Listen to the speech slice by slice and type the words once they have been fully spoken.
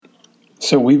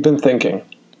So we've been thinking,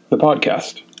 the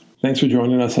podcast. Thanks for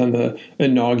joining us on the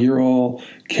inaugural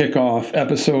kickoff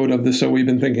episode of the So We've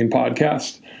Been Thinking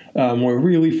podcast. We're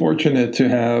really fortunate to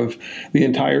have the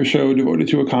entire show devoted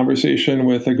to a conversation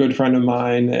with a good friend of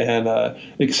mine and an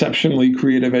exceptionally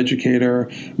creative educator,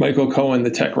 Michael Cohen,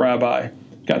 the tech rabbi.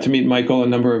 Got to meet Michael a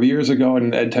number of years ago at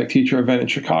an ed tech teacher event in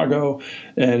Chicago,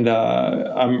 and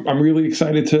I'm really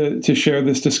excited to share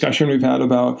this discussion we've had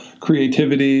about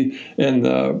creativity and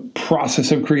the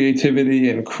process of creativity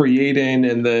and creating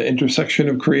and the intersection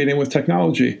of creating with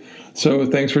technology. So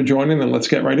thanks for joining, and let's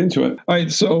get right into it. All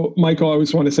right, so Michael, I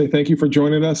always want to say thank you for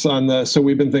joining us on the So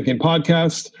We've Been Thinking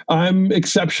podcast. I'm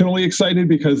exceptionally excited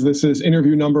because this is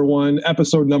interview number 1,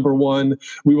 episode number 1.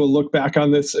 We will look back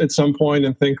on this at some point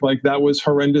and think like that was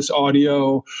horrendous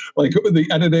audio, like the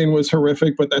editing was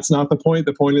horrific, but that's not the point.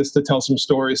 The point is to tell some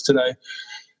stories today.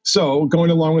 So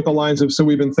going along with the lines of So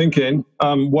We've Been Thinking,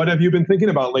 what have you been thinking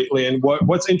about lately, and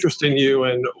what's interesting you,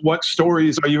 and what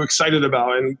stories are you excited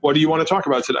about, and what do you want to talk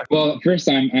about today? Well, first,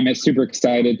 I'm super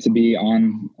excited to be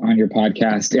on your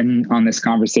podcast and on this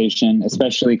conversation,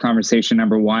 especially conversation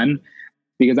number 1,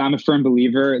 because I'm a firm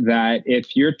believer that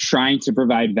if you're trying to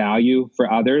provide value for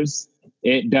others,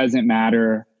 it doesn't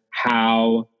matter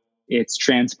how it's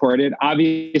transported.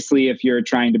 Obviously, if you're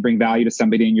trying to bring value to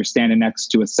somebody and you're standing next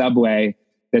to a subway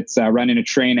that's running a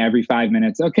train every 5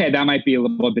 minutes, okay, that might be a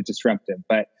little bit disruptive.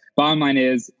 But bottom line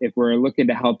is, if we're looking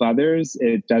to help others,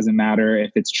 it doesn't matter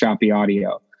if it's choppy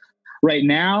audio. Right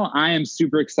now, I am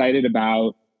super excited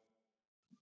about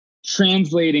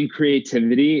translating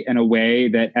creativity in a way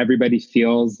that everybody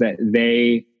feels that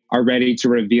they are ready to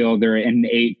reveal their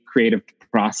innate creative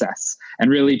process, and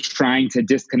really trying to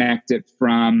disconnect it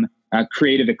from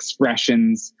creative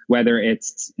expressions, whether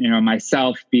it's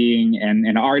myself being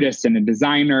an artist and a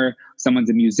designer, someone's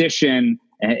a musician,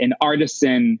 an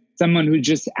artisan, someone who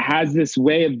just has this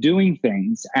way of doing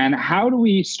things. And how do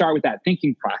we start with that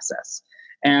thinking process?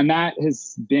 And that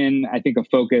has been, I think, a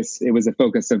focus. It was a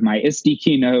focus of my ISTE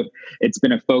keynote. It's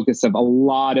been a focus of a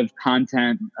lot of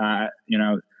content,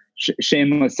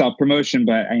 shameless self-promotion,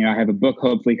 but I have a book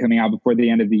hopefully coming out before the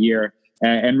end of the year.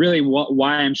 And really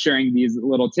why I'm sharing these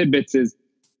little tidbits is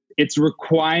it's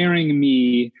requiring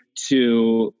me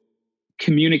to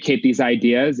communicate these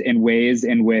ideas in ways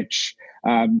in which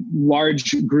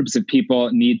large groups of people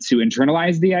need to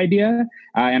internalize the idea,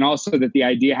 and also that the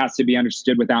idea has to be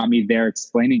understood without me there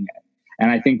explaining it. And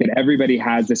I think that everybody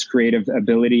has this creative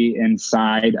ability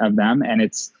inside of them, and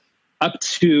it's up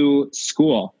to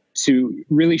school to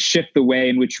really shift the way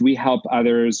in which we help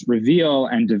others reveal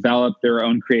and develop their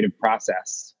own creative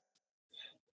process.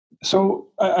 So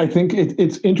I think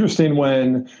it's interesting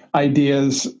when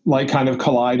ideas like kind of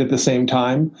collide at the same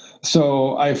time.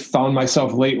 So I've found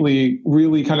myself lately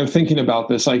really kind of thinking about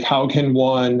this, like how can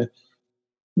one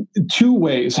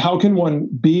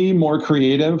be more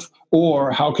creative,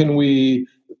 or how can we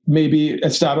maybe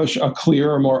establish a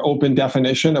clearer, more open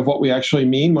definition of what we actually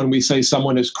mean when we say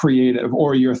someone is creative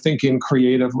or you're thinking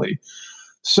creatively.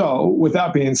 So with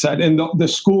that being said, and the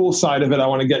school side of it, I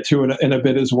want to get to in a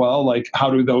bit as well, like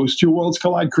how do those two worlds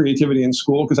collide, creativity and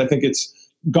school? Because I think it's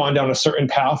gone down a certain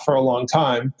path for a long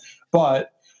time.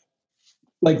 But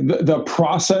like the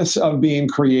process of being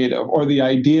creative or the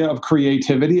idea of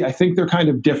creativity, I think they're kind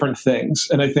of different things.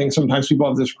 And I think sometimes people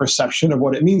have this perception of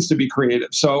what it means to be creative.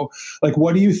 So like,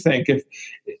 what do you think?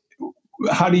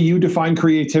 How do you define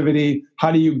creativity?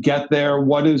 How do you get there?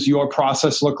 What does your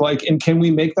process look like? And can we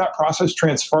make that process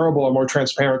transferable or more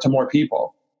transparent to more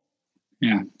people?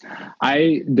 Yeah,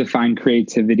 I define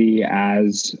creativity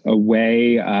as a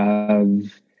way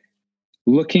of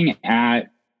looking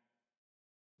at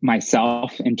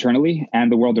myself internally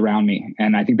and the world around me.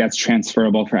 And I think that's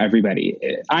transferable for everybody.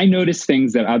 I notice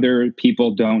things that other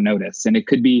people don't notice. And it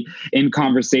could be in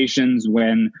conversations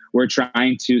when we're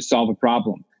trying to solve a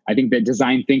problem. I think that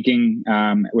design thinking,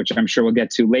 which I'm sure we'll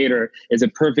get to later, is a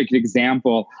perfect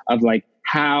example of like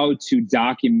how to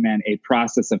document a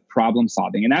process of problem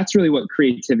solving. And that's really what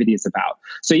creativity is about.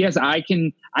 So yes, I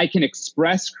can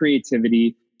express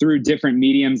creativity through different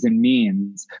mediums and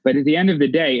means. But at the end of the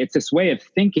day, it's this way of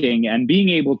thinking and being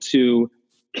able to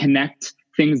connect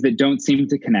things that don't seem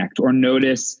to connect, or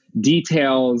notice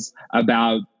details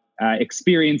about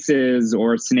experiences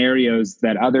or scenarios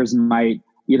that others might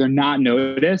either not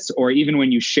notice, or even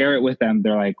when you share it with them,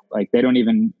 they're like they don't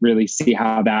even really see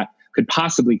how that could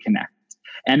possibly connect.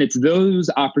 And it's those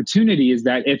opportunities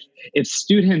that if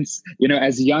students,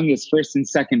 as young as first and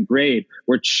second grade,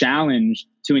 were challenged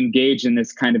to engage in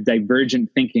this kind of divergent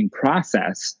thinking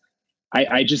process,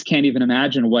 I just can't even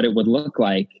imagine what it would look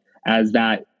like as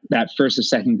that that first or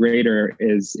second grader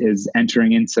is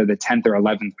entering into the 10th or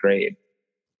 11th grade.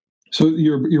 So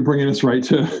you're bringing us right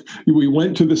to, we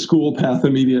went to the school path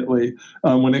immediately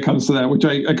when it comes to that, which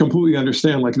I completely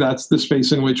understand. Like, that's the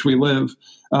space in which we live.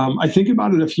 I think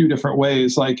about it a few different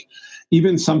ways, like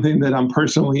even something that I'm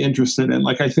personally interested in.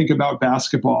 Like, I think about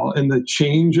basketball and the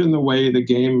change in the way the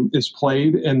game is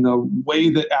played and the way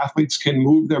that athletes can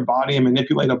move their body and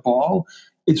manipulate a ball.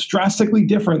 It's drastically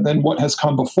different than what has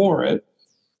come before it.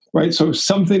 Right. So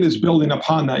something is building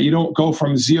upon that. You don't go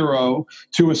from zero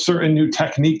to a certain new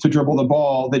technique to dribble the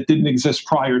ball that didn't exist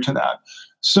prior to that.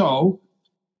 So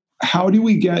how do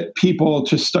we get people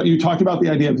to start? You talked about the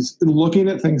idea of looking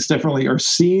at things differently or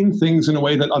seeing things in a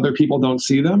way that other people don't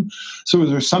see them. So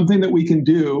is there something that we can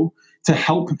do to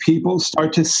help people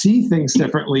start to see things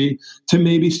differently, to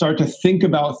maybe start to think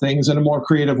about things in a more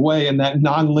creative way in that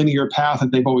nonlinear path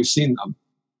that they've always seen them?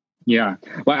 Yeah.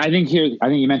 Well, I think you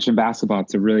mentioned basketball.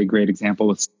 It's a really great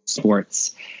example of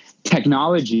sports.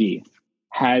 Technology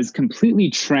has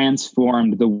completely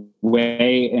transformed the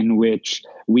way in which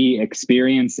we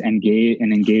experience and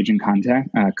engage in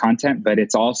content, but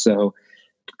it's also,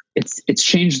 it's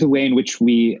changed the way in which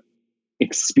we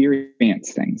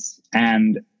experience things.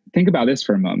 And think about this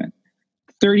for a moment.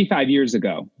 35 years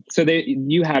ago, so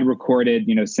you had recorded,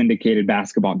 syndicated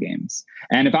basketball games.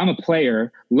 And if I'm a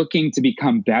player looking to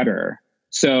become better,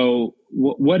 so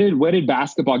what did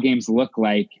basketball games look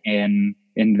like in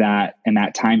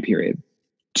that time period?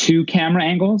 2 camera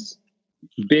angles,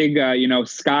 big,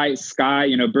 sky,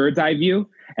 bird's eye view,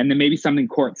 and then maybe something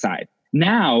courtside.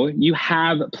 Now you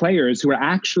have players who are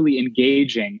actually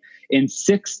engaging in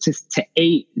 6 to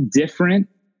 8 different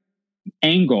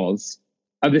angles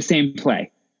of the same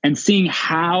play and seeing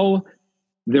how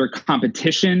their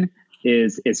competition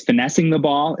is finessing the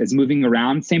ball, is moving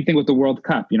around. Same thing with the World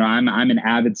Cup. I'm an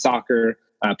avid soccer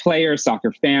player,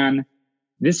 soccer fan.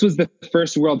 This was the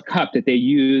first World Cup that they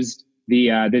used the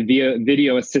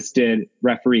video assisted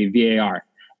referee, VAR,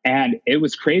 and it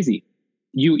was crazy.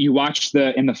 You watched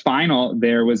in the final,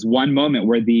 there was one moment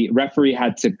where the referee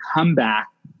had to come back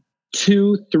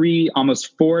 2, 3,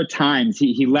 almost 4 times.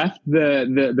 He left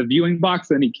the viewing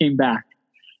box and he came back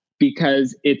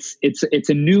because it's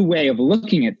a new way of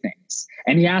looking at things.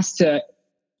 And he has to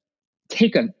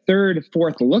take a 3rd,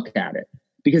 4th look at it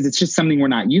because it's just something we're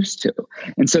not used to.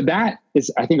 And so that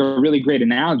is, I think, a really great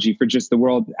analogy for just the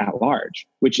world at large,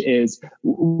 which is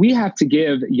we have to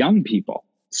give young people,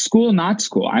 school, not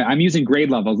school. I'm using grade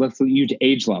levels. Let's use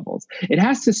age levels. It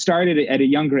has to start at a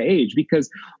younger age because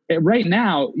right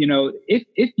now,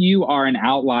 if you are an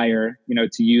outlier,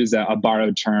 to use a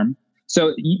borrowed term,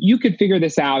 so you could figure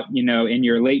this out, in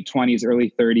your late 20s,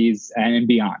 early 30s and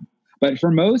beyond. But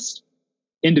for most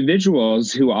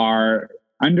individuals who are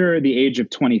under the age of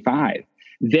 25,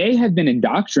 they have been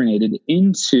indoctrinated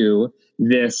into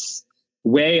this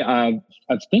way of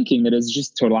thinking that is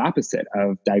just total opposite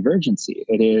of divergency.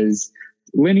 It is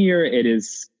linear.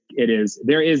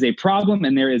 There is a problem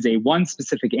and there is a one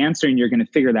specific answer and you're going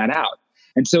to figure that out.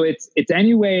 And so it's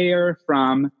anywhere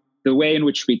from the way in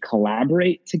which we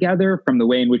collaborate together, from the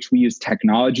way in which we use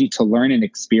technology to learn and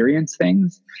experience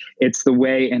things. It's the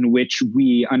way in which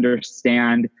we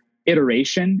understand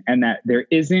iteration and that there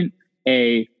isn't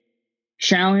a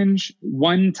challenge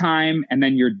one time and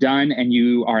then you're done and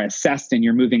you are assessed and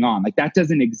you're moving on. Like, that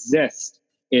doesn't exist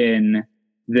in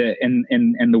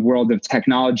the world of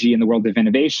technology, in the world of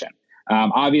innovation.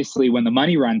 Obviously, when the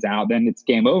money runs out, then it's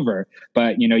game over.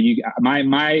 But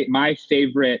my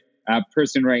favorite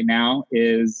person right now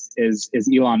is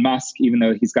Elon Musk. Even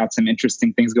though he's got some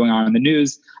interesting things going on in the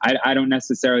news, I don't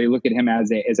necessarily look at him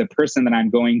as a person that I'm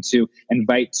going to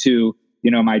invite to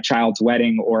my child's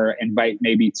wedding or invite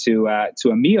maybe to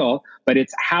a meal. But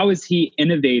it's how is he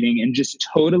innovating and just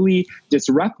totally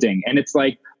disrupting? And it's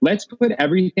like, let's put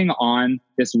everything on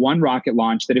this one rocket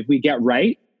launch that if we get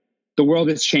right, the world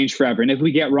has changed forever. And if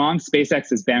we get wrong,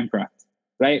 SpaceX is bankrupt,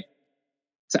 right?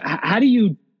 So how do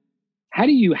you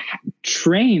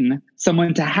train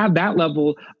someone to have that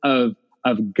level of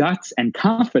guts and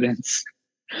confidence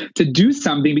to do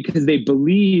something because they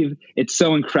believe it's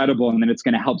so incredible and that it's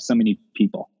going to help so many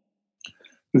people?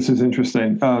 This is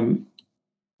interesting.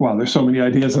 Wow, there's so many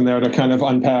ideas in there to kind of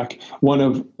unpack.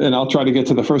 And I'll try to get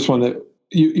to the first one that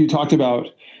you talked about,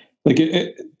 like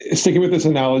sticking with this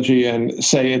analogy and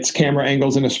say it's camera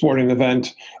angles in a sporting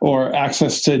event or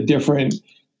access to different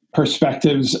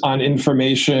perspectives on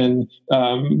information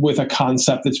with a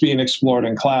concept that's being explored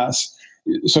in class.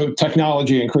 So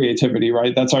technology and creativity,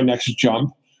 right? That's our next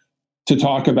jump to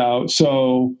talk about.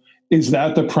 So is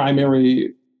that the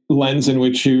primary lens in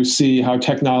which you see how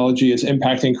technology is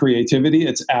impacting creativity.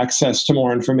 It's access to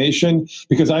more information,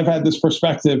 because I've had this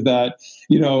perspective that,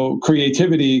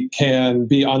 creativity can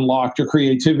be unlocked, or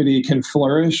creativity can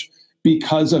flourish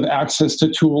because of access to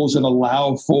tools that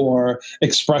allow for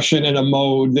expression in a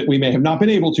mode that we may have not been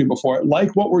able to before,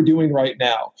 like what we're doing right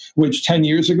now, which 10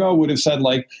 years ago would have said,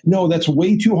 like, no, that's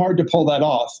way too hard to pull that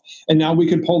off. And now we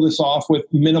could pull this off with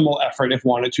minimal effort if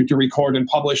wanted to record and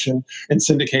publish and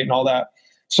syndicate and all that.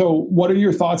 So what are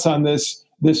your thoughts on this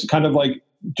kind of like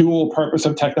dual purpose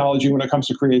of technology when it comes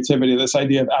to creativity, this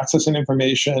idea of accessing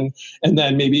information and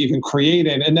then maybe even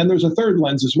creating? And then there's a third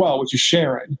lens as well, which is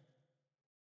sharing.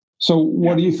 So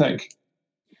what do you think?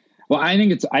 Well, I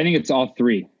think it's all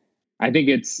three. I think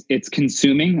it's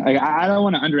consuming. I don't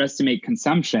want to underestimate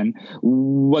consumption.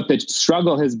 What the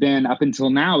struggle has been up until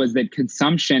now is that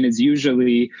consumption is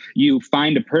usually you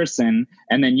find a person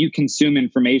and then you consume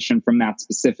information from that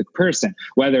specific person,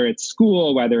 whether it's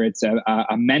school, whether it's a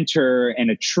mentor in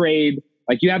a trade.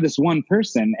 Like, you have this one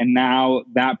person, and now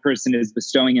that person is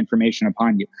bestowing information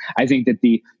upon you. I think that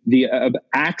the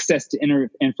access to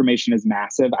information is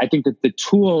massive. I think that the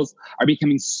tools are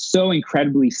becoming so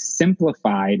incredibly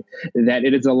simplified that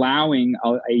it is allowing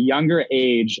a younger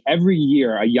age. Every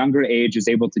year, a younger age is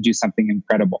able to do something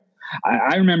incredible.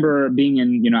 I remember being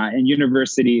in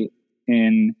university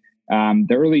in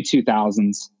the early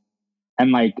 2000s,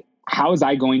 and like, how was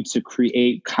I going to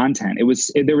create content?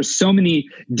 There were so many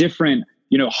different,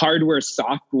 hardware,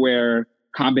 software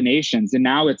combinations. And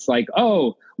now it's like,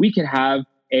 oh, we could have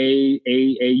a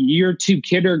year 2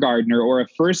 kindergartner or a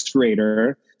first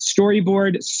grader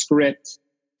storyboard, script,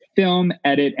 film,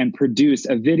 edit, and produce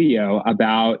a video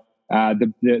about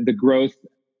the growth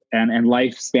and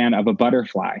lifespan of a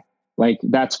butterfly. Like,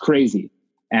 that's crazy.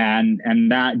 And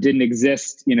that didn't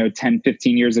exist, 10,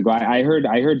 15 years ago. I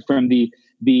heard from the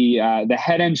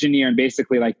head engineer and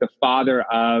basically like the father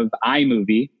of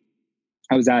iMovie.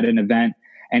 I was at an event,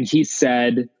 and he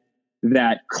said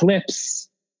that clips,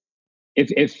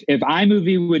 if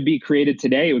iMovie would be created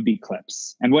today, it would be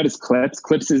clips. And what is clips?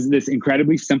 Clips is this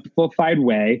incredibly simplified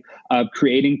way of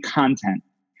creating content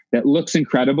that looks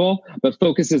incredible, but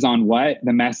focuses on what?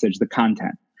 The message, the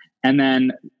content. And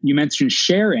then you mentioned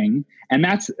sharing, and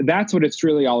that's what it's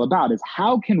really all about, is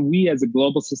how can we as a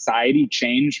global society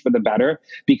change for the better?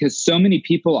 Because so many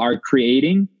people are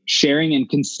creating, sharing, and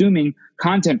consuming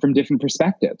content from different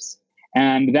perspectives.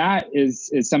 And that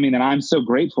is something that I'm so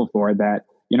grateful for, that,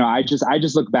 I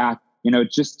just look back,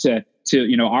 just to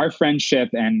our friendship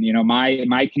and,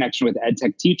 my connection with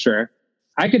EdTech Teacher.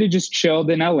 I could have just chilled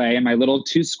in LA in my little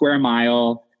 2 square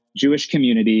mile Jewish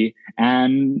community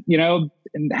and,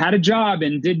 and had a job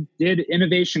and did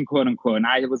innovation, quote unquote. And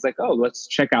I was like, oh, let's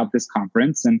check out this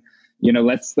conference, and,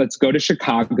 let's go to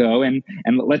Chicago and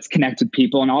let's connect with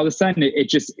people. And all of a sudden it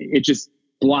just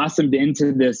blossomed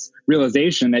into this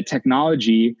realization that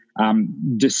technology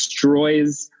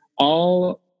destroys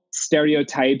all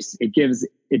stereotypes.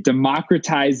 It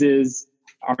democratizes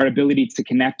our ability to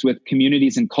connect with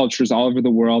communities and cultures all over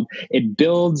the world. It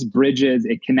builds bridges,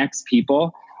 it connects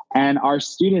people, and our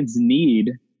students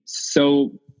need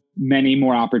so many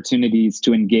more opportunities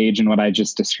to engage in what I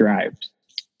just described.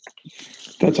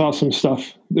 That's awesome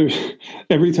stuff. There's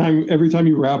every time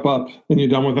you wrap up and you're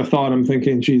done with a thought, I'm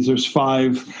thinking, geez, there's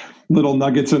 5 little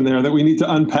nuggets in there that we need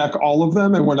to unpack all of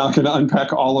them, and we're not going to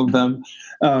unpack all of them.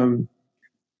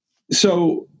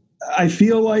 So I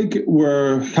feel like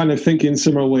we're kind of thinking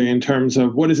similarly in terms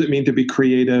of what does it mean to be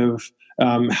creative?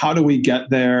 How do we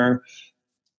get there?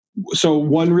 So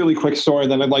one really quick story,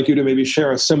 then I'd like you to maybe share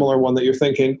a similar one that you're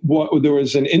thinking. There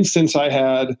was an instance I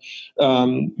had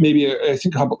maybe I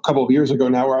think a couple of years ago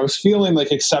now, where I was feeling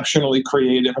like exceptionally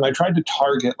creative, and I tried to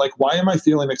target, like, why am I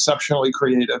feeling exceptionally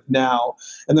creative now?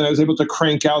 And then I was able to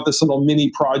crank out this little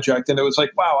mini project, and it was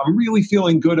like, wow, I'm really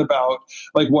feeling good about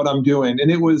like what I'm doing. And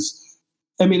it was,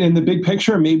 I mean, in the big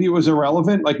picture, maybe it was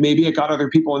irrelevant. Like, maybe it got other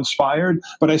people inspired,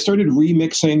 but I started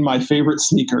remixing my favorite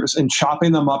sneakers and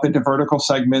chopping them up into vertical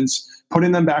segments,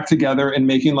 putting them back together and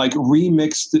making like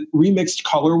remixed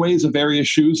colorways of various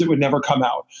shoes that would never come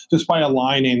out, just by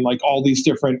aligning like all these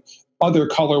different other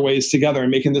colorways together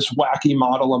and making this wacky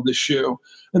model of the shoe.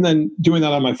 And then doing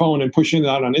that on my phone and pushing it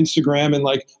out on Instagram. And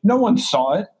like, no one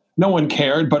saw it, no one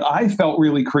cared, but I felt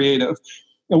really creative.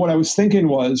 And what I was thinking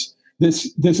was,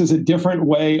 this is a different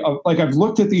way of, like, I've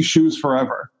looked at these shoes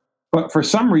forever, but for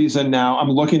some reason now I'm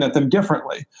looking at them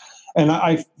differently. And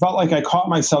I felt like I caught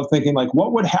myself thinking, like,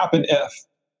 what would happen if,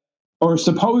 or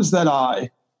suppose that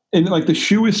I and like the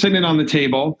shoe is sitting on the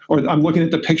table, or I'm looking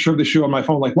at the picture of the shoe on my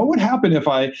phone, like what would happen if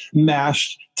I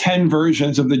mashed 10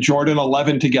 versions of the Jordan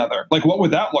 11 together? Like what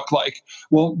would that look like?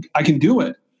 Well, I can do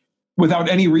it without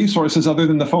any resources other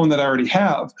than the phone that I already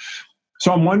have.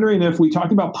 So I'm wondering, if we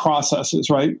talk about processes,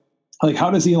 right? Like,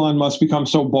 how does Elon Musk become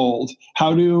so bold?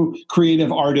 How do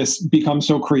creative artists become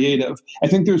so creative? I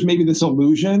think there's maybe this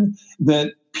illusion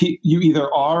that you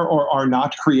either are or are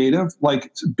not creative,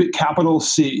 like capital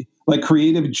C, like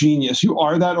creative genius. You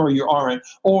are that or you aren't.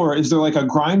 Or is there like a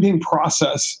grinding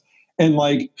process and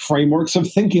like frameworks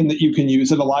of thinking that you can use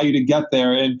that allow you to get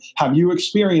there? And have you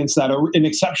experienced that, or an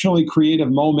exceptionally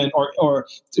creative moment, or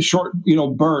a short,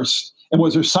 burst? And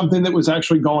was there something that was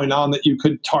actually going on that you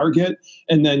could target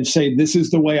and then say, this is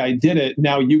the way I did it,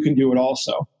 now you can do it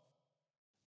also?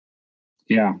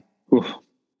 Yeah. Oof.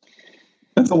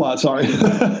 That's a lot. Sorry.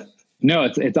 No,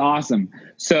 it's awesome.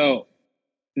 So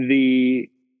there's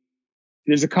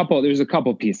a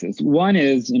couple pieces. One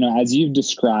is, as you've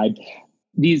described,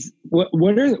 these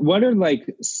what are like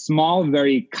small,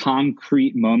 very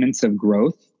concrete moments of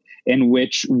growth in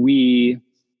which we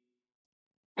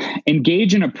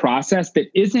engage in a process that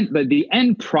isn't the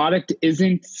end product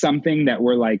isn't something that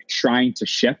we're like trying to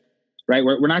ship, right?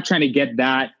 We're not trying to get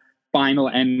that final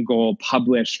end goal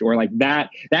published, or like that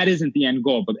isn't the end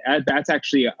goal, but that's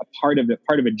actually a part of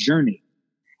a journey.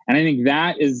 And I think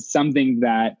that is something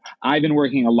that I've been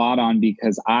working a lot on,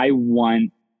 because I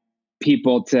want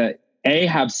people to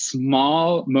have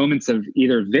small moments of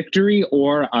either victory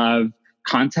or of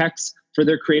context for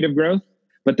their creative growth,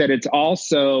 but that it's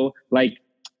also like,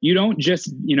 you don't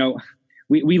just,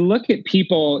 we look at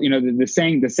people,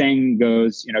 the saying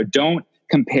goes, don't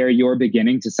compare your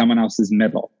beginning to someone else's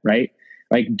middle, right?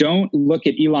 Like, don't look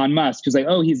at Elon Musk, who's like,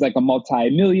 oh, he's like a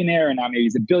multi-millionaire and now maybe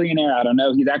he's a billionaire. I don't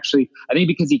know. He's actually, I think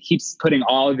because he keeps putting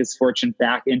all of his fortune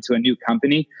back into a new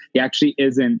company, he actually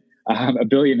isn't a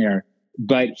billionaire.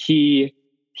 But he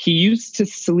used to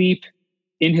sleep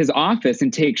in his office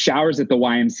and take showers at the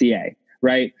YMCA,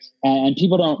 right? And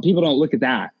people don't look at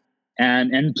that.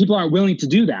 And people aren't willing to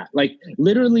do that. Like,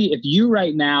 literally, if you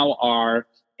right now are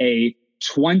a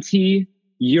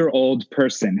 20-year-old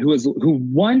person who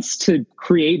wants to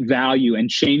create value and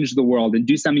change the world and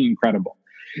do something incredible,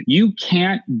 you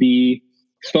can't be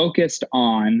focused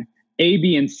on A,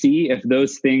 B, and C if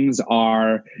those things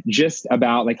are just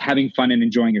about like having fun and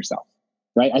enjoying yourself,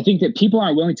 right? I think that people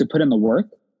aren't willing to put in the work,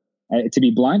 to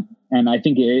be blunt. And I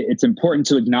think it's important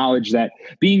to acknowledge that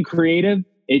being creative,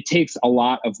 it takes a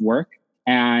lot of work.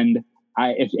 And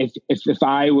if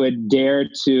I would dare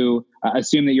to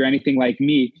assume that you're anything like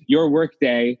me, your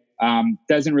workday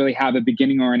doesn't really have a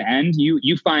beginning or an end.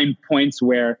 You find points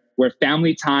where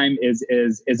family time is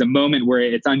a moment where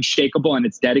it's unshakable and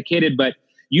it's dedicated, but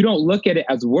you don't look at it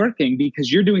as working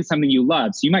because you're doing something you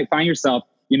love. So you might find yourself,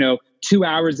 2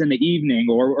 hours in the evening,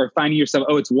 or finding yourself,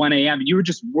 oh, it's 1 a.m. and you were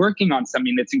just working on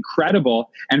something that's incredible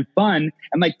and fun.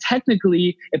 And like,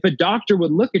 technically, if a doctor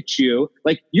would look at you,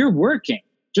 like, you're working,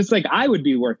 just like I would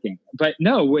be working. But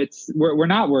no, we're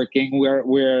not working.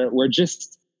 We're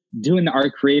just doing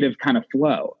our creative kind of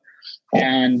flow.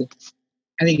 And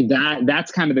I think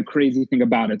that's kind of the crazy thing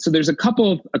about it. So there's a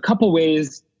couple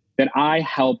ways that I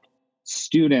help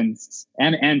students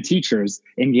and teachers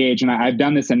engage. And I've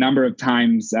done this a number of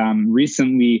times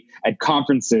recently at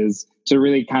conferences to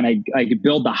really kind of like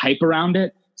build the hype around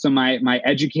it. So my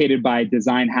Educated by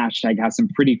Design hashtag has some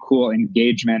pretty cool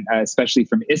engagement, especially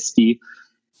from ISTE.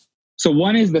 So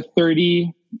one is the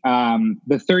 30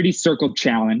 Circle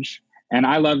Challenge. And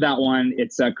I love that one.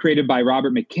 It's created by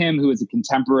Robert McKim, who is a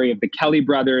contemporary of the Kelly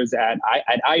brothers at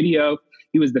IDEO.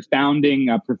 He was the founding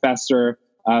professor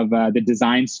of the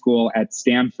design school at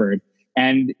Stanford.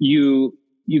 And you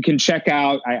can check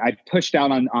out, I pushed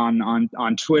out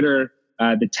on Twitter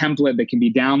the template that can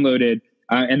be downloaded.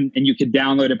 And you could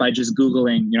download it by just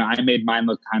Googling, I made mine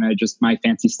look kind of just my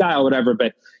fancy style, whatever,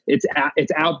 but it's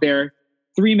out there.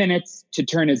 3 minutes to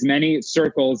turn as many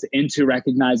circles into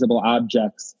recognizable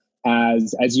objects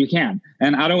as you can.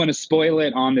 And I don't want to spoil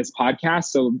it on this podcast,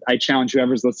 so I challenge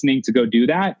whoever's listening to go do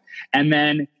that. And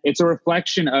then it's a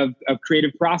reflection of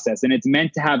creative process, and it's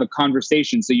meant to have a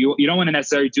conversation. So you don't want to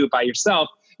necessarily do it by yourself.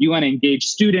 You want to engage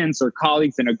students or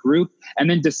colleagues in a group and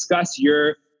then discuss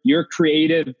your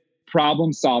creative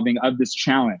problem solving of this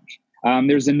challenge.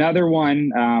 There's another one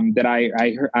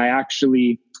that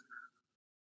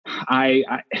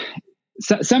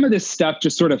some of this stuff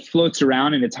just sort of floats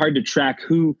around, and it's hard to track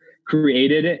who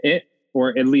created it,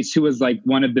 or at least who was like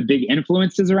one of the big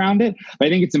influences around it. But I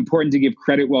think it's important to give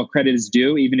credit while credit is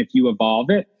due, even if you evolve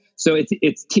it. So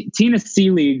it's Tina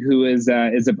Seelig, who is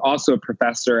also a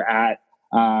professor at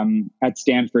at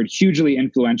Stanford, hugely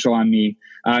influential on me.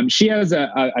 She has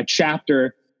a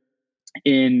chapter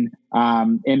in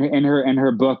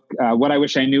her book, What I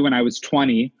Wish I Knew When I Was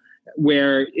 20,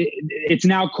 where it's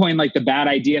now coined like the bad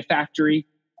idea factory.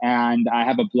 And I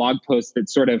have a blog post that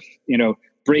sort of,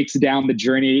 breaks down the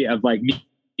journey of like me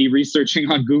researching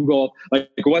on Google, like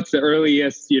what's the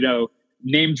earliest,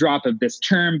 name drop of this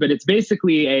term, but it's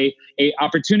basically a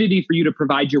opportunity for you to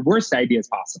provide your worst ideas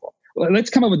possible.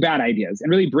 Let's come up with bad ideas and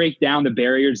really break down the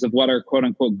barriers of what are quote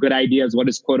unquote good ideas, what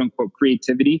is quote unquote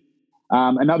creativity.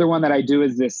 Another one that I do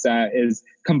is this is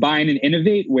combine and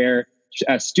innovate, where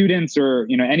students or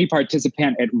any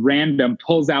participant at random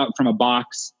pulls out from a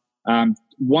box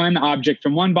one object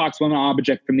from one box, one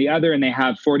object from the other, and they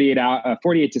have 48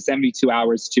 to 72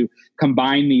 hours to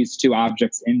combine these two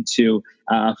objects into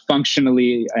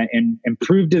functionally an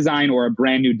improved design or a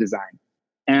brand new design.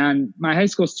 And my high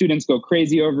school students go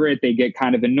crazy over it. They get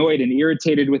kind of annoyed and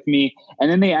irritated with me,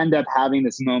 and then they end up having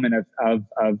this moment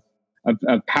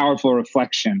of powerful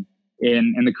reflection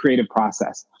in the creative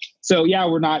process. So yeah,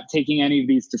 we're not taking any of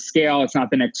these to scale. It's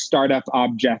not the next startup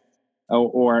object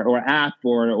or app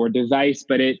or device,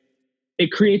 but it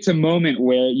creates a moment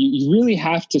where you really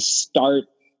have to start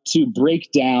to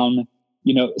break down,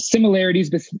 similarities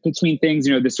between things,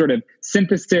 this sort of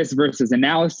synthesis versus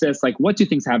analysis, like what do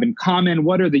things have in common?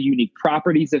 What are the unique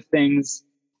properties of things?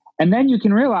 And then you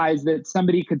can realize that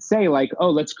somebody could say like, oh,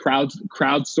 let's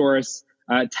crowdsource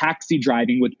taxi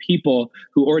driving with people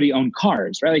who already own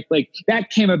cars, right? Like that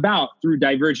came about through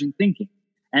divergent thinking.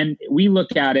 And we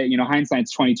look at it,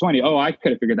 hindsight's 2020. Oh, I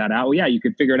could have figured that out. Well, yeah, you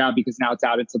could figure it out because now it's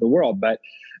out into the world. But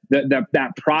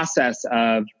that process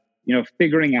of,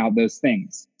 figuring out those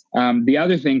things. The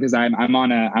other thing, because I'm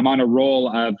on a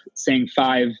roll of saying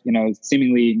 5,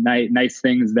 seemingly nice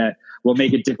things that will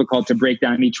make it difficult to break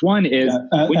down each one is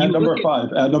at number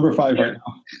 5 right now.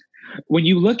 When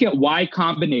you look at Y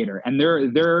Combinator and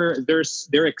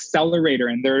their accelerator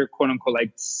and their quote unquote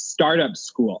like startup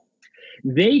school,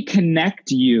 they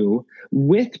connect you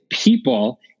with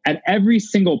people at every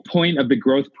single point of the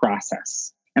growth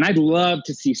process. And I'd love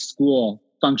to see school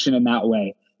function in that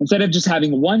way. Instead of just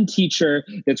having one teacher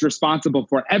that's responsible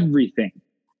for everything,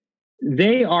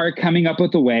 they are coming up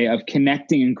with a way of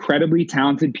connecting incredibly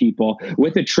talented people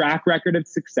with a track record of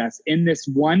success in this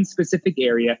one specific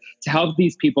area to help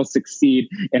these people succeed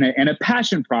in a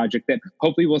passion project that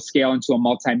hopefully will scale into a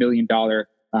multi-million-dollar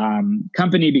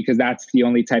company, because that's the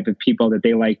only type of people that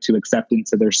they like to accept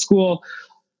into their school.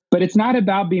 But it's not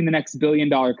about being the next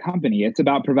billion-dollar company. It's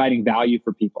about providing value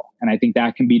for people. And I think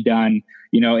that can be done,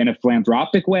 in a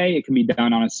philanthropic way. It can be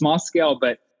done on a small scale.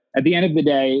 But at the end of the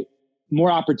day, more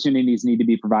opportunities need to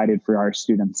be provided for our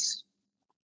students.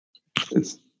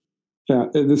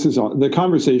 The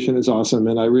conversation is awesome.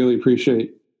 And I really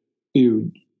appreciate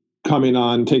you coming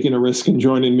on, taking a risk and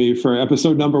joining me for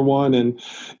episode number 1 and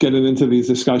getting into these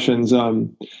discussions.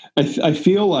 I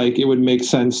feel like it would make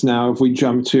sense now if we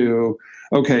jump to,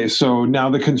 okay, so now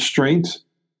the constraint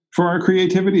for our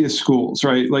creativity is schools,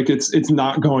 right? Like it's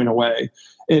not going away.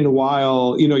 And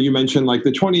while, you mentioned like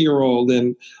the 20-year-old,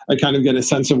 and I kind of get a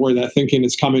sense of where that thinking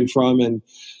is coming from, and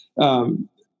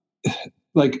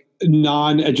like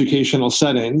non-educational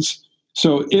settings.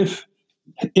 So if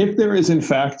there is in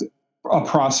fact a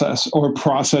process or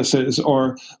processes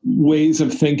or ways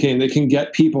of thinking that can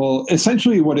get people,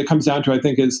 essentially what it comes down to, I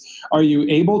think, is, are you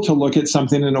able to look at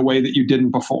something in a way that you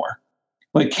didn't before?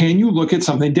 Like, can you look at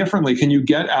something differently? Can you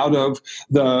get out of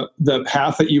the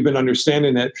path that you've been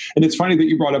understanding it? And it's funny that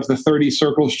you brought up the 30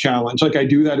 circles challenge. Like I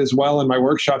do that as well in my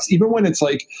workshops, even when it's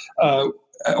like a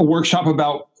workshop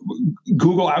about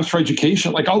Google Apps for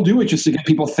Education. Like I'll do it just to get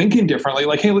people thinking differently.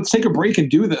 Like, hey, let's take a break and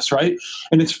do this, right?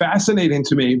 And it's fascinating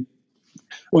to me.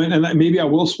 And maybe I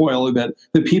will spoil a bit,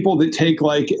 the people that take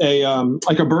like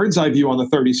a bird's eye view on the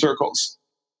 30 circles,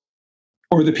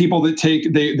 or the people that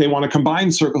they want to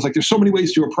combine circles. Like there's so many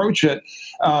ways to approach it.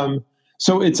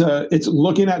 So it's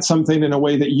looking at something in a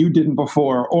way that you didn't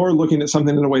before, or looking at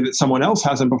something in a way that someone else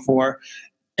hasn't before.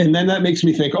 And then that makes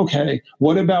me think, okay,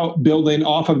 what about building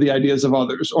off of the ideas of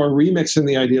others, or remixing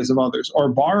the ideas of others, or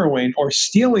borrowing or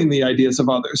stealing the ideas of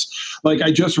others? Like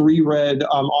I just reread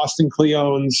Austin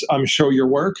Kleon's Show Your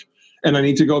Work, and I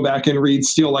need to go back and read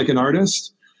Steal Like an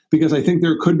Artist, because I think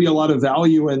there could be a lot of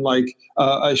value in like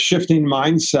a shifting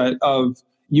mindset of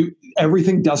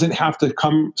everything doesn't have to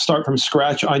start from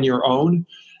scratch on your own.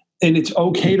 and it's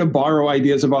okay to borrow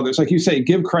ideas of others. Like you say,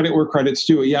 give credit where credit's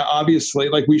due. Yeah, obviously,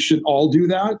 like we should all do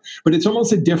that, but it's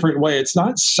almost a different way. It's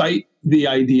not cite the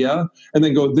idea and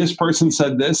then go, this person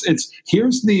said this. It's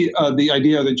here's the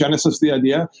idea, the genesis of the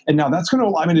idea, and now that's going to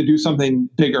allow me to do something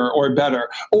bigger or better.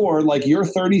 Or like your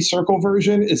 30 circle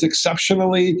version is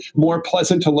exceptionally more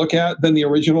pleasant to look at than the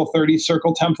original 30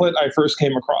 circle template I first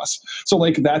came across. So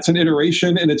like that's an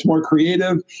iteration and it's more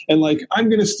creative, and like I'm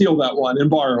going to steal that one and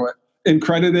borrow it and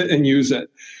credit it and use it.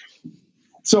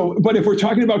 So, but if we're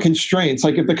talking about constraints,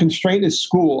 like if the constraint is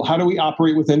school, how do we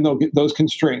operate within those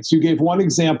constraints? You gave one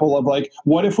example of like,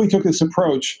 what if we took this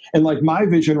approach? And like my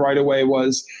vision right away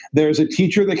was there's a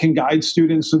teacher that can guide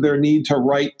students to their need to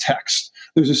write text.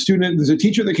 There's a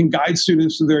teacher that can guide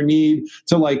students to their need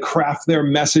to like craft their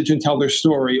message and tell their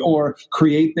story or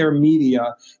create their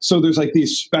media. So there's like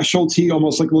these specialty,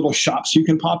 almost like little shops you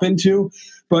can pop into.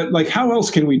 But like, how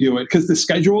else can we do it? Because the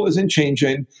schedule isn't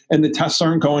changing and the tests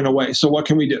aren't going away. So what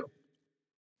can we do?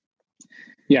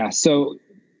 Yeah, so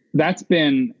that's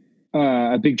been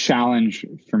a big challenge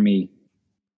for me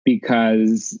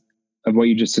because of what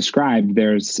you just described.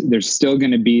 There's still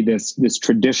going to be this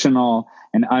traditional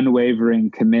and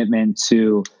unwavering commitment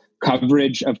to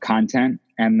coverage of content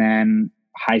and then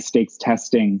high stakes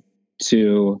testing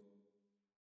to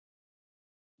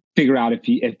figure out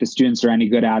if the students are any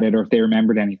good at it or if they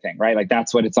remembered anything, right? Like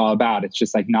that's what it's all about. It's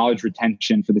just like knowledge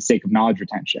retention for the sake of knowledge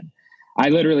retention. I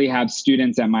literally have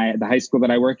students at the high school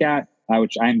that I work at,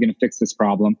 which I'm going to fix this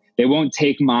problem. They won't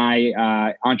take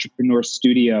my Entrepreneur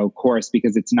Studio course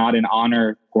because it's not an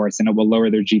honor course and it will lower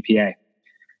their GPA.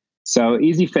 So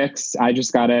easy fix. I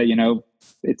just got to,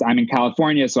 I'm in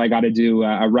California, so I got to do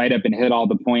a write-up and hit all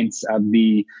the points of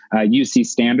the UC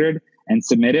standard and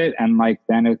submit it, and like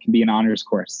then it can be an honors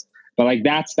course. But like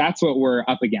that's what we're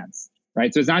up against,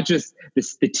 right? So it's not just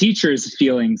the teachers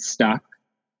feeling stuck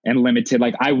and limited,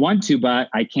 like I want to, but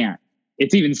I can't.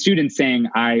 It's even students saying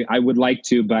I would like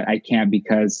to, but I can't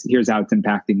because here's how it's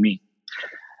impacting me.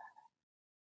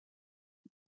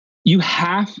 You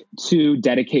have to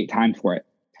dedicate time for it.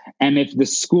 And if the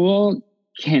school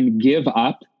can give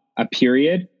up a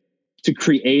period to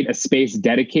create a space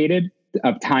dedicated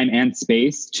of time and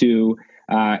space to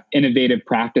innovative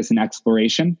practice and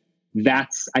exploration,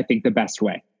 that's, I think, the best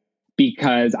way.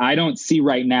 Because I don't see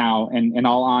right now, and in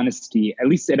all honesty, at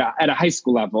least at a high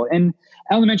school level, in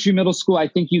elementary, middle school, I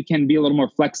think you can be a little more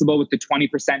flexible with the 20%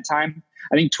 time.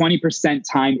 I think 20%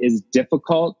 time is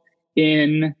difficult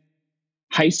in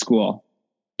high school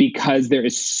because there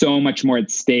is so much more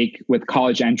at stake with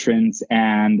college entrance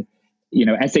and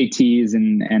SATs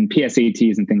and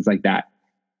PSATs and things like that.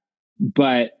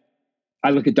 But I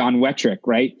look at Don Wettrick,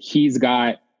 right? He's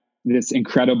got this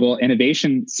incredible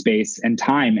innovation space and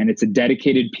time, and it's a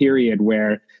dedicated period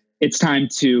where it's time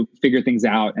to figure things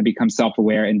out and become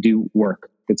self-aware and do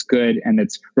work that's good and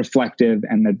that's reflective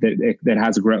and that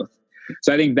has growth.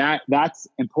 So I think that's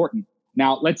important.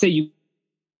 Now, let's say you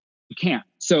can't.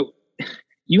 So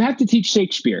you have to teach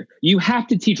Shakespeare. You have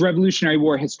to teach Revolutionary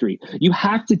War history. You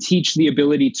have to teach the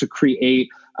ability to create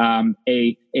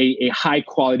a high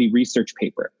quality research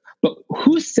paper. But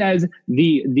who says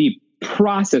the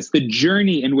process, the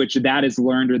journey in which that is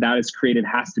learned or that is created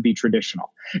has to be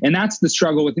traditional? And that's the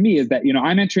struggle with me, is that,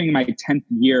 I'm entering my 10th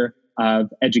year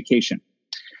of education.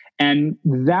 And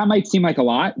that might seem like a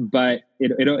lot, but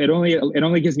it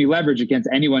only gives me leverage against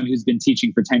anyone who's been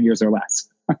teaching for 10 years or less,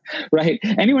 right?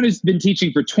 Anyone who's been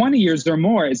teaching for 20 years or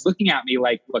more is looking at me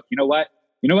like, look, you know what,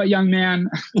 young man?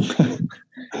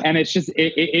 And it's just,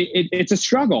 it's a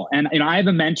struggle. And, I have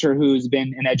a mentor who's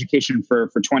been in education for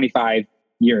 25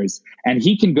 years, and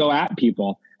he can go at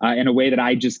people in a way that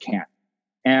I just can't.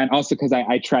 And also because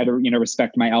I try to,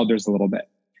 respect my elders a little bit.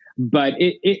 But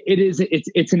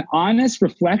it's an honest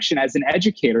reflection as an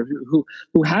educator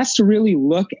who has to really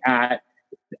look at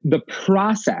the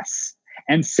process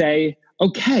and say,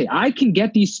 okay, I can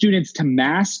get these students to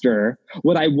master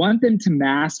what I want them to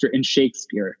master in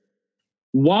Shakespeare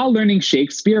while learning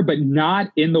Shakespeare, but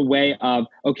not in the way of,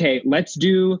 okay, let's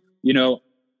do,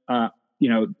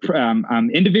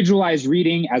 individualized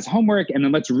reading as homework, and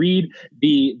then let's read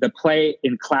the play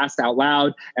in class out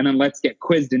loud, and then let's get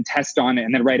quizzed and test on it,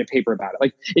 and then write a paper about it.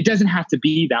 Like, it doesn't have to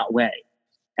be that way.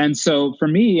 And so for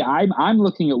me, I'm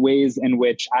looking at ways in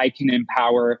which I can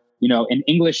empower, an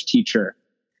English teacher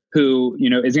who,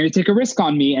 is going to take a risk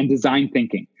on me and design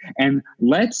thinking. And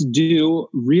let's do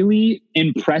really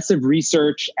impressive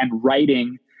research and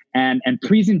writing and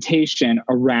presentation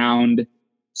around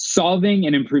solving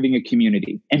and improving a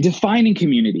community and defining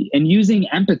community and using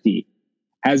empathy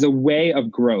as a way of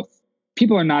growth.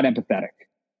 People are not empathetic.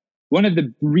 one of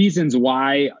the reasons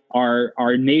why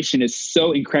our nation is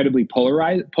so incredibly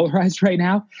polarized right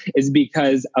now is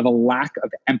because of a lack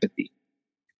of empathy.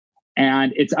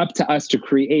 And it's up to us to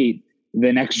create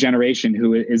the next generation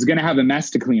who is going to have a mess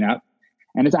to clean up.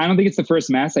 And I don't think it's the first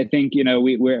mess. I think,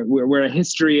 we're a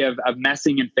history of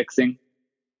messing and fixing,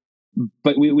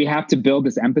 but we have to build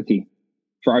this empathy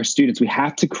for our students. We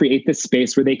have to create this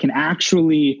space where they can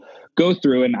actually go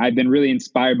through. And I've been really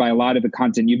inspired by a lot of the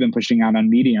content you've been pushing out on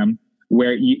Medium,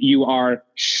 where you are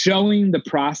showing the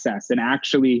process and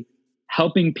actually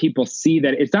helping people see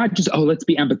that it's not just, oh, let's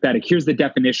be empathetic, here's the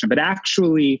definition, but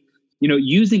actually,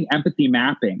 using empathy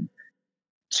mapping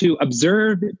to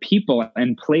observe people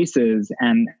and places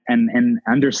and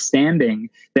understanding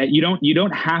that you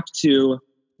don't have to, you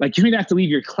don't even have to leave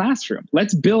your classroom.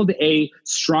 Let's build a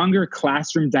stronger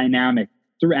classroom dynamic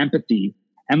through empathy.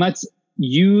 And let's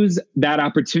use that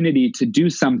opportunity to do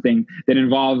something that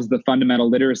involves the fundamental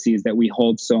literacies that we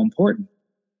hold so important.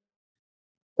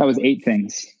 That was 8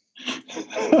 things.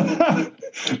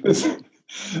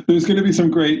 There's going to be some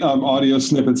great audio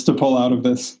snippets to pull out of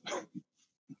this.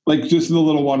 Like just the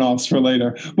little one-offs for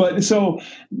later. But so,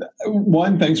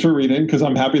 1, thanks for reading, because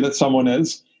I'm happy that someone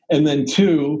is. And then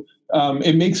 2,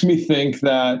 it makes me think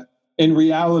that in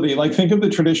reality, think of the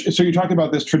tradition. So you're talking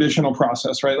about this traditional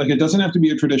process, right? It doesn't have to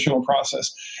be a traditional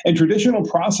process. And traditional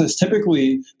process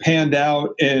typically panned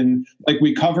out in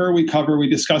we cover, we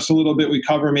discuss a little bit, we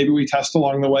cover, maybe we test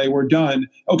along the way, we're done.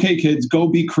 Okay, kids, go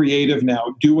be creative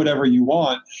now. Do whatever you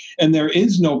want. And there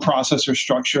is no process or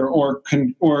structure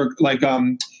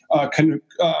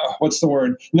what's the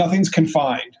word? Nothing's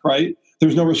confined, right?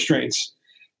 There's no restraints.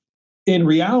 In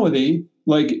reality,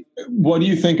 what do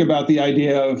you think about the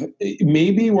idea of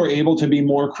maybe we're able to be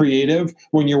more creative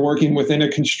when you're working within a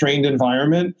constrained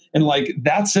environment? And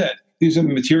that's it. These are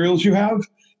the materials you have.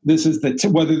 This is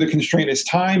whether the constraint is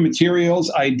time,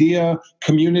 materials, idea,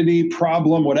 community,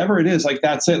 problem, whatever it is,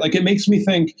 that's it. It makes me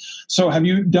think, so have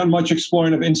you done much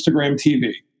exploring of Instagram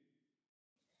TV?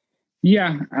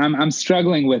 Yeah, I'm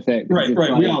struggling with it. Right.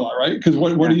 We all are, right? Because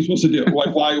what are you supposed to do?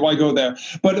 Why go there?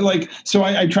 But so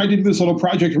I tried to do this little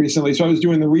project recently. So I was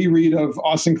doing the reread of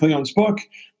Austin Kleon's book,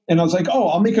 and I was like, oh,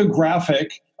 I'll make a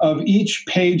graphic of each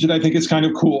page that I think is kind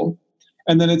of cool.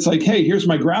 And then it's hey, here's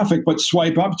my graphic, but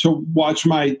swipe up to watch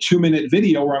my 2-minute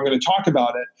video where I'm going to talk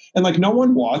about it. And no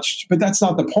one watched, but that's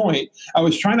not the point. I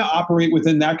was trying to operate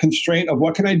within that constraint of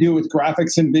what can I do with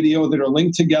graphics and video that are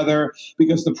linked together,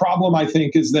 because the problem I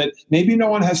think is that maybe no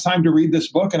one has time to read this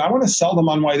book, and I want to sell them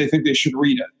on why they think they should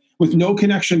read it with no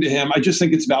connection to him. I just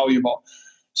think it's valuable.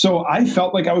 So I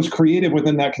felt like I was creative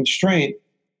within that constraint.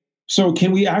 So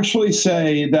can we actually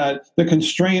say that the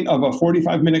constraint of a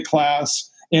 45-minute class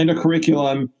and a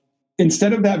curriculum,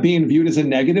 instead of that being viewed as a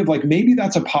negative, maybe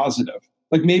that's a positive?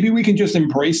 Maybe we can just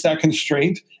embrace that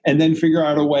constraint and then figure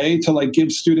out a way to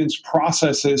give students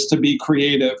processes to be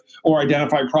creative or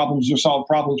identify problems or solve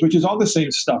problems, which is all the same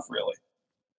stuff, really.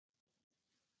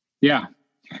 Yeah.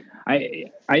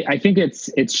 I think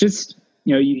it's just,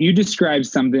 you described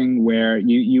something where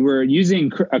you were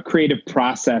using a creative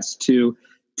process to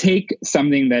take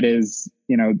something that is,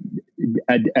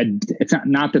 it's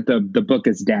not that the book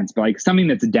is dense, but something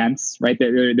that's dense, right?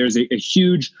 There's a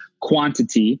huge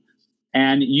quantity,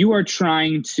 and you are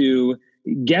trying to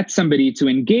get somebody to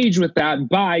engage with that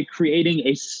by creating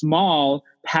a small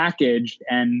packaged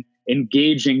and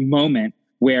engaging moment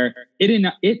where it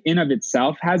in of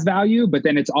itself has value, but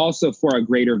then it's also for a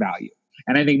greater value.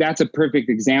 And I think that's a perfect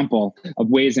example of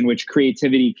ways in which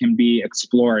creativity can be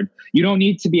explored. You don't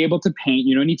need to be able to paint.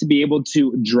 You don't need to be able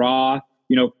to draw,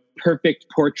 perfect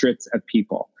portraits of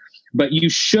people. But you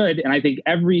should, and I think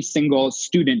every single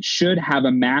student should have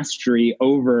a mastery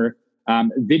over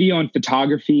video and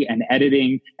photography and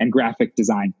editing and graphic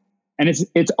design. And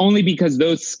it's only because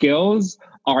those skills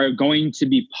are going to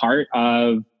be part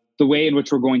of the way in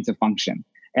which we're going to function.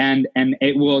 And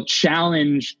it will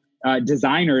challenge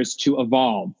designers to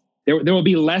evolve. There will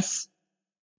be less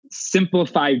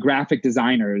simplified graphic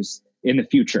designers in the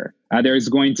future. There's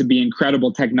going to be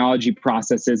incredible technology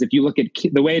processes. If you look at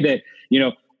the way that,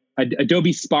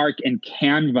 Adobe Spark and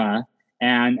Canva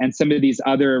and some of these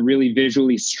other really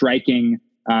visually striking,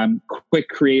 quick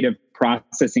creative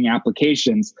processing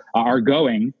applications are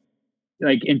going,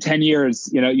 in 10 years,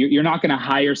 you're not going to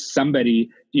hire somebody,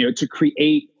 to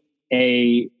create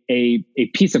a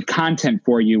piece of content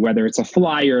for you, whether it's a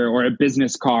flyer or a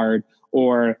business card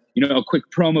or, a quick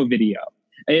promo video.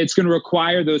 It's going to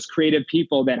require those creative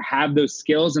people that have those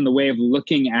skills and the way of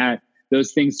looking at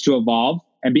those things to evolve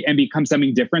and become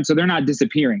something different. So they're not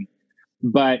disappearing.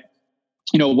 But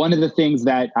one of the things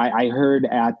that I heard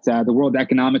at the World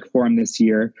Economic Forum this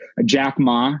year, Jack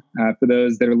Ma, for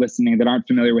those that are listening that aren't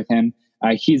familiar with him,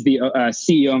 he's the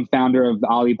CEO and founder of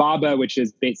Alibaba, which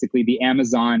is basically the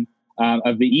Amazon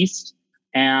of the East.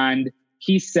 And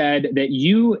he said that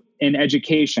you in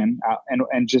education,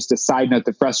 and just a side note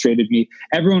that frustrated me,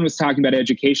 everyone was talking about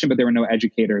education, but there were no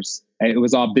educators. It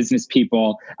was all business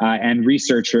people and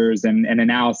researchers and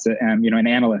analysis, and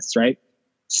analysts, right?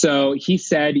 So he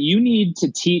said, you need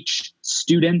to teach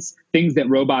students things that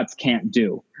robots can't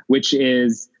do, which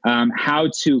is how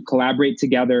to collaborate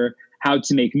together, how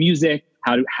to make music,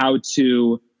 how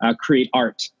to create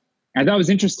art. And that was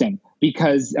interesting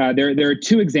because there are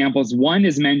two examples. One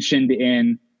is mentioned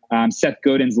in Seth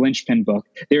Godin's Linchpin book.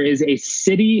 There is a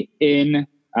city in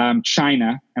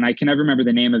China, and I can never remember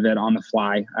the name of it on the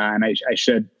fly, and I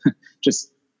should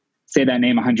just say that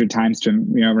name 100 times to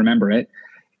remember it.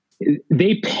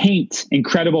 They paint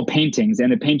incredible paintings,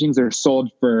 and the paintings are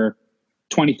sold for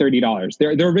 $20, $30.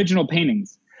 They're original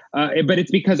paintings, but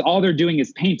it's because all they're doing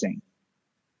is painting,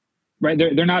 right?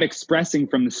 They're not expressing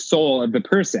from the soul of the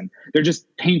person. They're just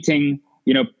painting,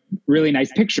 really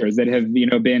nice pictures that have,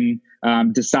 been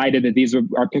decided that these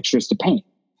are pictures to paint.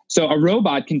 So a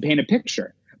robot can paint a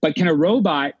picture, but can a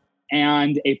robot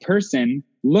and a person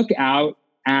look out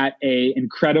at a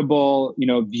incredible,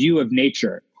 view of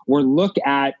nature, or look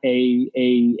at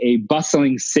a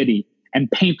bustling city and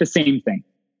paint the same thing?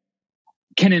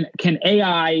 Can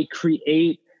AI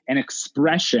create an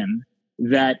expression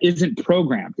that isn't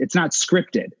programmed? It's not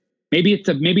scripted. Maybe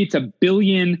it's a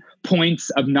billion points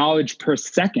of knowledge per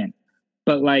second,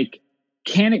 but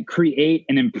can it create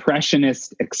an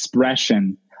impressionist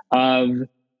expression of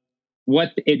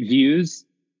what it views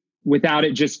without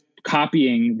it just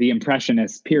copying the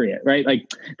impressionist period, right?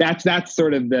 That's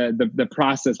sort of the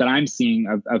process that I'm seeing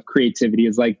of creativity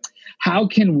is how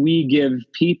can we give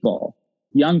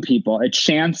young people, a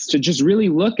chance to just really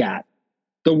look at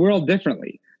the world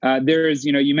differently? There's,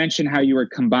 you mentioned how you were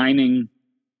combining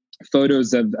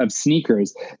photos of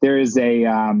sneakers. There is a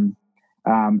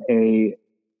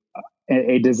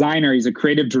designer, he's a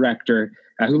creative director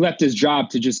who left his job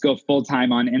to just go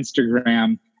full-time on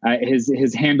Instagram.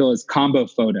 His handle is Combo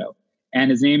Photo,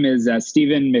 and his name is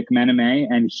Stephen McMenemy,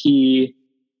 and he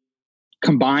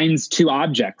combines two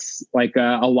objects, like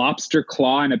a lobster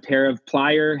claw and a pair of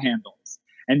plier handles,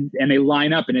 and they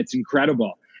line up, and it's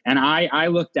incredible. And I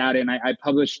looked at it, and I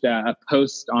published a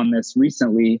post on this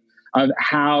recently of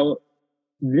how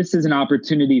this is an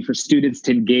opportunity for students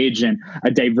to engage in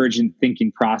a divergent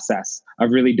thinking process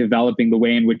of really developing the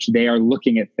way in which they are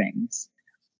looking at things.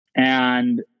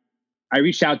 And I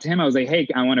reached out to him. I was like, hey,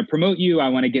 I want to promote you. I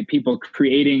want to get people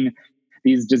creating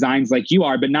these designs like you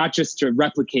are, but not just to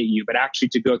replicate you, but actually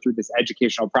to go through this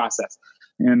educational process.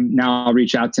 And now I'll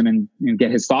reach out to him and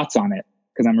get his thoughts on it,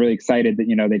 because I'm really excited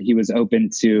that, that he was open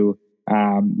to,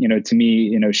 to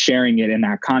me, sharing it in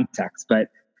that context. But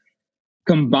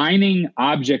combining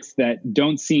objects that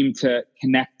don't seem to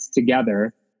connect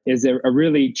together is a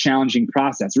really challenging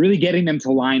process, really getting them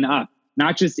to line up,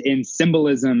 not just in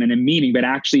symbolism and in meaning, but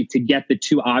actually to get the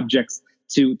two objects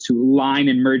to line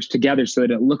and merge together so that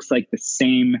it looks like the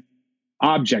same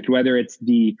object, whether it's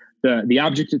the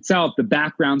object itself, the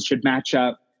backgrounds should match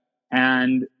up.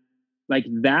 And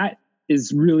that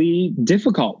is really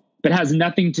difficult, but has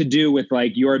nothing to do with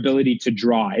your ability to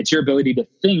draw. It's your ability to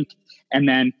think and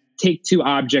then take two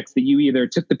objects that you either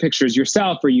took the pictures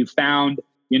yourself or you found,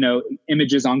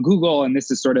 images on Google. And this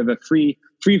is sort of a free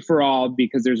for all,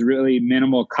 because there's really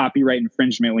minimal copyright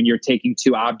infringement when you're taking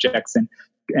two objects and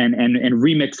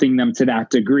remixing them to that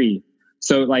degree.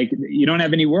 So you don't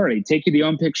have any worry. Take your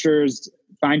own pictures,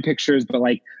 find pictures, but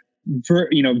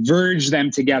verge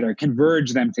them together,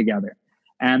 converge them together.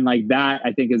 And that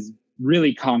I think is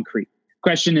really concrete.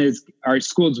 Question is, are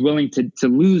schools willing to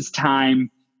lose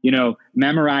time,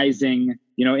 memorizing,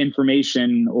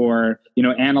 information or,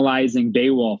 analyzing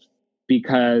Beowulf,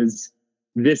 because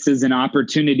this is an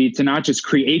opportunity to not just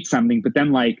create something, but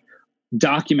then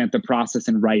document the process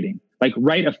in writing.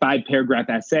 Write a 5-paragraph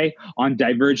essay on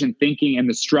divergent thinking and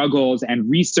the struggles, and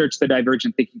research the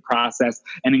divergent thinking process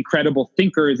and incredible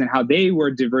thinkers and how they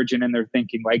were divergent in their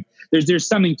thinking. There's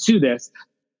something to this.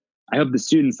 I hope the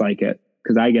students like it,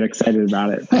 because I get excited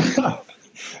about it.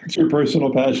 It's your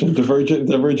personal passion,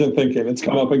 divergent thinking. It's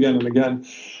come up again and again.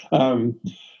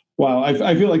 Wow,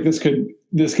 I feel like this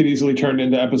could easily turn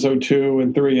into episode 2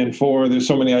 and 3 and 4. There's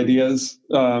so many ideas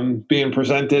being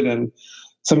presented, and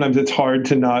sometimes it's hard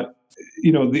to not,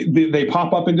 they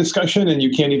pop up in discussion and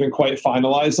you can't even quite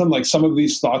finalize them. Some of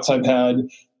these thoughts I've had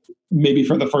maybe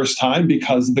for the first time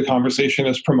because the conversation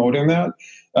is promoting that.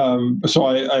 So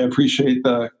I appreciate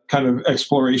the kind of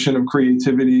exploration of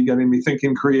creativity, getting me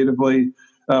thinking creatively.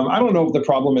 I don't know if the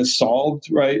problem is solved,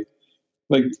 right?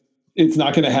 Like, it's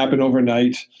not going to happen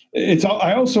overnight.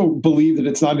 I also believe that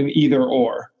it's not an either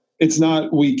or. It's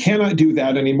not, we cannot do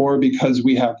that anymore because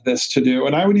we have this to do.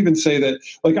 And I would even say that,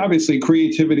 like, obviously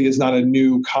creativity is not a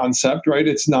new concept, right?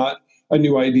 It's not a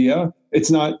new idea.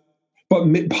 It's not,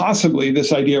 but possibly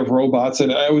this idea of robots.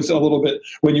 And I was a little bit,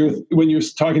 when you're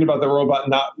talking about the robot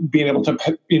not being able to,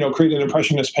 create an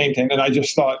impressionist painting. And I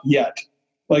just thought, yet,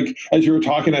 like, as you were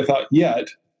talking, I thought, yet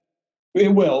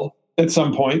it will at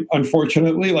some point,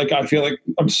 unfortunately. Like, I feel like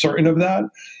I'm certain of that.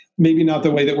 Maybe not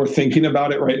the way that we're thinking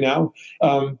about it right now.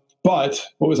 But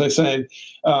what was I saying?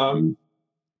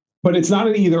 But it's not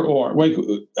an either or. Like,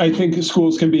 I think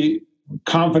schools can be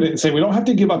confident and say we don't have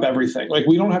to give up everything. Like,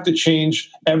 we don't have to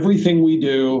change everything we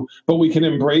do, but we can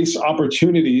embrace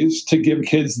opportunities to give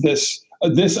kids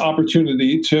this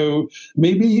opportunity to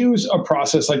maybe use a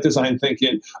process like design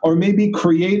thinking, or maybe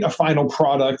create a final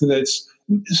product that's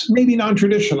maybe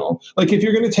non-traditional. Like, if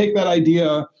you're going to take that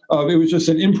idea of, it was just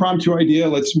an impromptu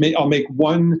idea, I'll make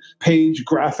 1-page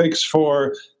graphics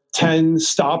for 10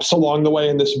 stops along the way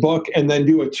in this book, and then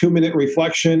do a 2-minute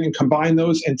reflection and combine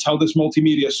those and tell this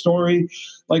multimedia story.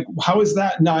 Like, how is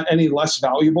that not any less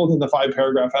valuable than the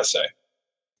 5-paragraph essay?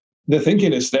 The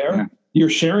thinking is there. Yeah. You're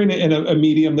sharing it in a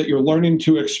medium that you're learning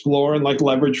to explore and like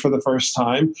leverage for the first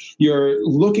time. You're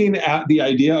looking at the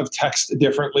idea of text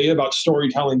differently, about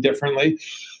storytelling differently.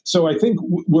 So I think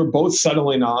we're both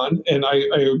settling on, and I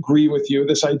agree with you,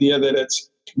 this idea that it's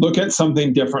look at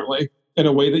something differently in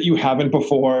a way that you haven't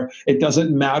before. It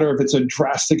doesn't matter if it's a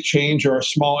drastic change or a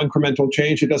small incremental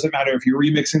change. It doesn't matter if you're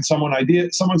remixing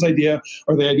someone's idea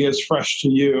or the idea is fresh to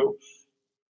you.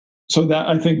 So that,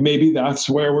 I think maybe that's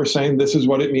where we're saying this is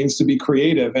what it means to be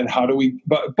creative, and how do we,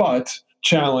 but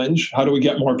challenge, how do we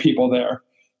get more people there?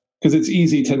 Because it's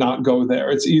easy to not go there.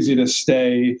 It's easy to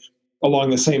stay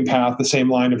along the same path, the same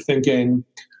line of thinking,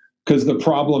 because the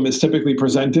problem is typically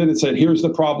presented. It said, here's the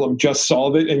problem, just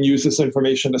solve it and use this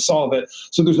information to solve it.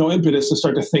 So there's no impetus to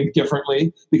start to think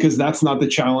differently, because that's not the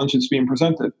challenge that's being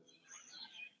presented.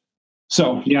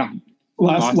 So yeah,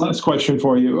 last question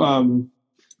for you.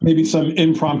 Maybe some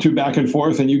impromptu back and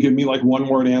forth, and you give me like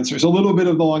 1-word answers. A little bit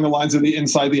along the lines of the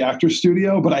Inside the Actors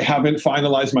Studio, but I haven't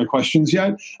finalized my questions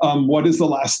yet. What is the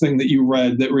last thing that you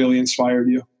read that really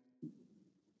inspired you?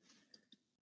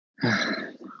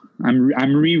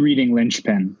 I'm rereading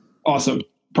Lynchpin. Awesome.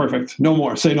 Perfect. No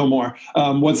more. Say no more.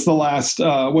 What's the last,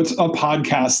 what's a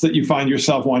podcast that you find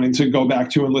yourself wanting to go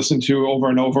back to and listen to over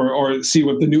and over, or see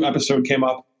what the new episode came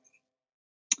up?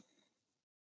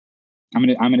 I'm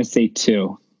gonna say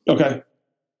 2. Okay.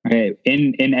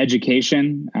 In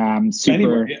education, Cult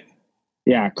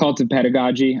of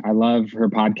Pedagogy. I love her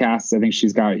podcast. I think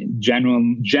she's got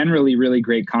generally really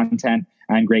great content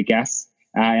and great guests.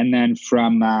 And then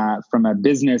from a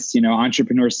business,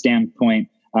 entrepreneur standpoint,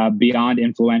 Beyond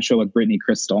Influential with Brittany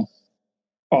Crystal.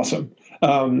 Awesome.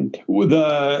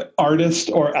 The artist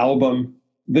or album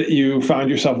that you found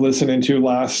yourself listening to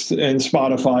last in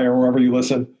Spotify or wherever you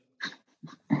listen?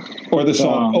 Or the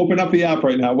song. Open up the app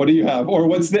right now. What do you have? Or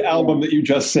what's the album that you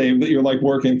just saved that you're like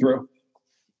working through?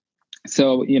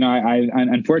 So, I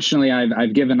unfortunately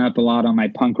I've given up a lot on my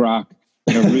punk rock,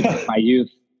 roots of my youth.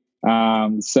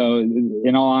 So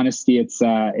in all honesty, it's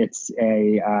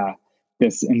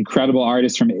this incredible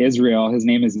artist from Israel. His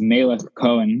name is Melech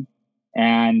Cohen,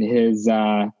 and his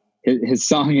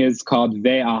song is called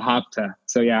Ve'ahavta.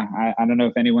 So yeah, I don't know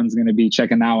if anyone's going to be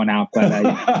checking that one out,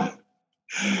 but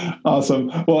Awesome.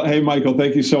 Well, hey, Michael,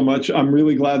 thank you so much. I'm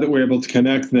really glad that we're able to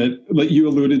connect, that you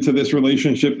alluded to this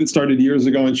relationship that started years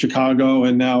ago in Chicago.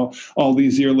 And now all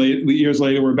these years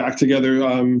later, we're back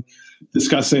together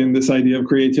discussing this idea of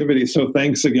creativity. So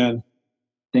thanks again.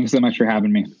 Thanks so much for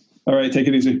having me. All right. Take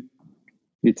it easy.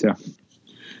 You too.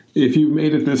 If you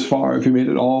made it this far, if you made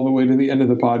it all the way to the end of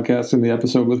the podcast and the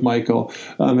episode with Michael,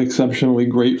 I'm exceptionally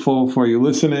grateful for you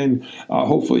listening.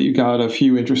 Hopefully you got a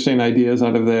few interesting ideas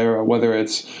out of there, whether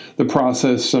it's the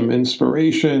process, some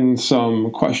inspiration,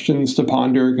 some questions to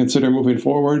ponder, consider moving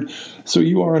forward. So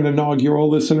you are an inaugural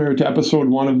listener to episode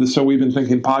 1 of the So We've Been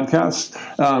Thinking podcast.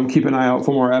 Keep an eye out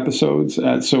for more episodes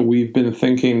at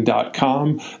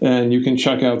SoWe'veBeenThinking.com. And you can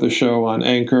check out the show on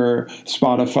Anchor,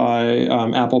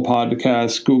 Spotify, Apple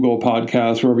Podcasts, Google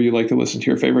Podcasts, wherever you like to listen to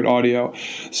your favorite audio.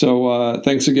 So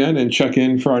thanks again, and check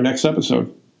in for our next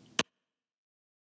episode.